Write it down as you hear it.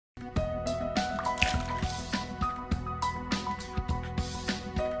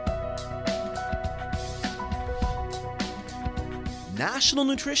National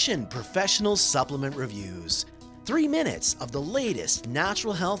Nutrition Professional Supplement Reviews. 3 minutes of the latest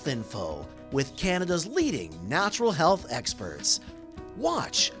natural health info with Canada's leading natural health experts.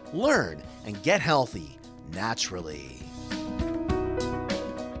 Watch, learn, and get healthy naturally.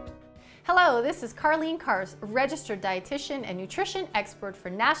 Hello, this is Karlene Karst, registered dietitian and nutrition expert for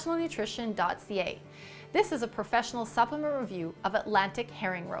Nationalnutrition.ca. This is a professional supplement review of Atlantic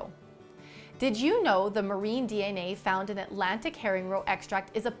Herring Roe. Did you know the marine DNA found in Atlantic Herring Roe Extract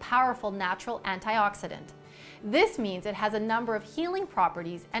is a powerful natural antioxidant? This means it has a number of healing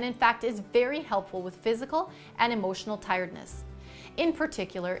properties and in fact is very helpful with physical and emotional tiredness. In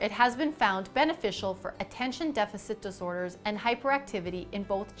particular, it has been found beneficial for attention deficit disorders and hyperactivity in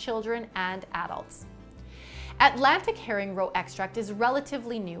both children and adults. Atlantic Herring Roe Extract is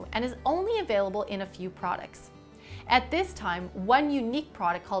relatively new and is only available in a few products. At this time, one unique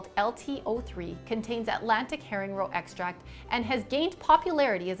product called LTO3 contains Atlantic Herring Roe Extract and has gained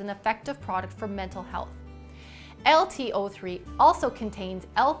popularity as an effective product for mental health. LTO3 also contains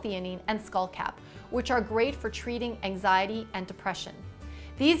L-theanine and skullcap, which are great for treating anxiety and depression.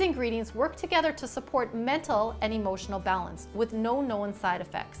 These ingredients work together to support mental and emotional balance with no known side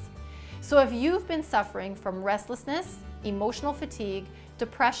effects. So if you've been suffering from restlessness, emotional fatigue,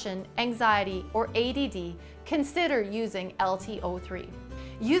 depression, anxiety, or ADD, consider using LTO3.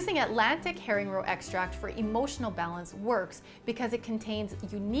 Using Atlantic Herring Roe Extract for emotional balance works because it contains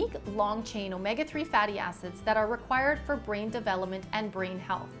unique long-chain omega-3 fatty acids that are required for brain development and brain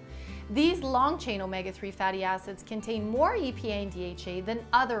health. These long-chain omega-3 fatty acids contain more EPA and DHA than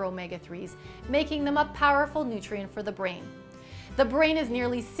other omega-3s, making them a powerful nutrient for the brain. The brain is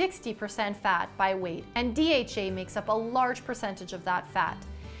nearly 60% fat by weight, and DHA makes up a large percentage of that fat.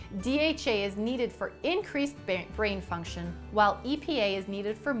 DHA is needed for increased brain function, while EPA is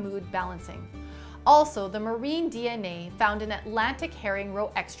needed for mood balancing. Also, the marine DNA found in Atlantic Herring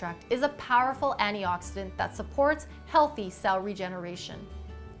Roe Extract is a powerful antioxidant that supports healthy cell regeneration.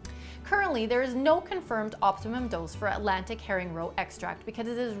 Currently, there is no confirmed optimum dose for Atlantic Herring Roe Extract because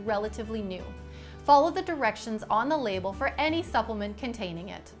it is relatively new. Follow the directions on the label for any supplement containing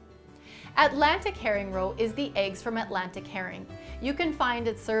it. Atlantic Herring Roe is the eggs from Atlantic herring. You can find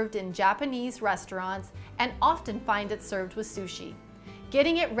it served in Japanese restaurants and often find it served with sushi.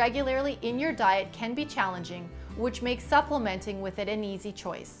 Getting it regularly in your diet can be challenging, which makes supplementing with it an easy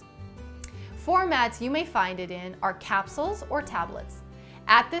choice. Formats you may find it in are capsules or tablets.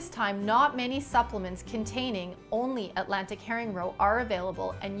 At this time, not many supplements containing only Atlantic Herring Roe are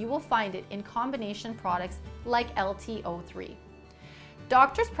available, and you will find it in combination products like LTO3.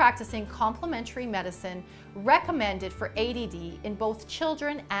 Doctors practicing complementary medicine recommend it for ADD in both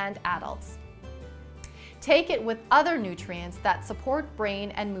children and adults. Take it with other nutrients that support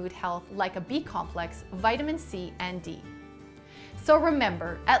brain and mood health like a B complex, vitamin C, and D. So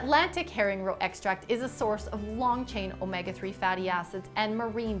remember, Atlantic Herring Roe Extract is a source of long-chain omega-3 fatty acids and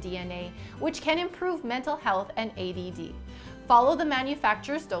marine DNA, which can improve mental health and ADD. Follow the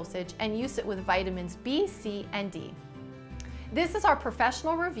manufacturer's dosage and use it with vitamins B, C, and D. This is our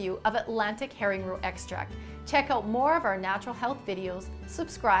professional review of Atlantic Herring Roe Extract. Check out more of our natural health videos,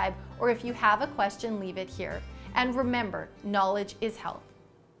 subscribe, or if you have a question, leave it here. And remember, knowledge is health.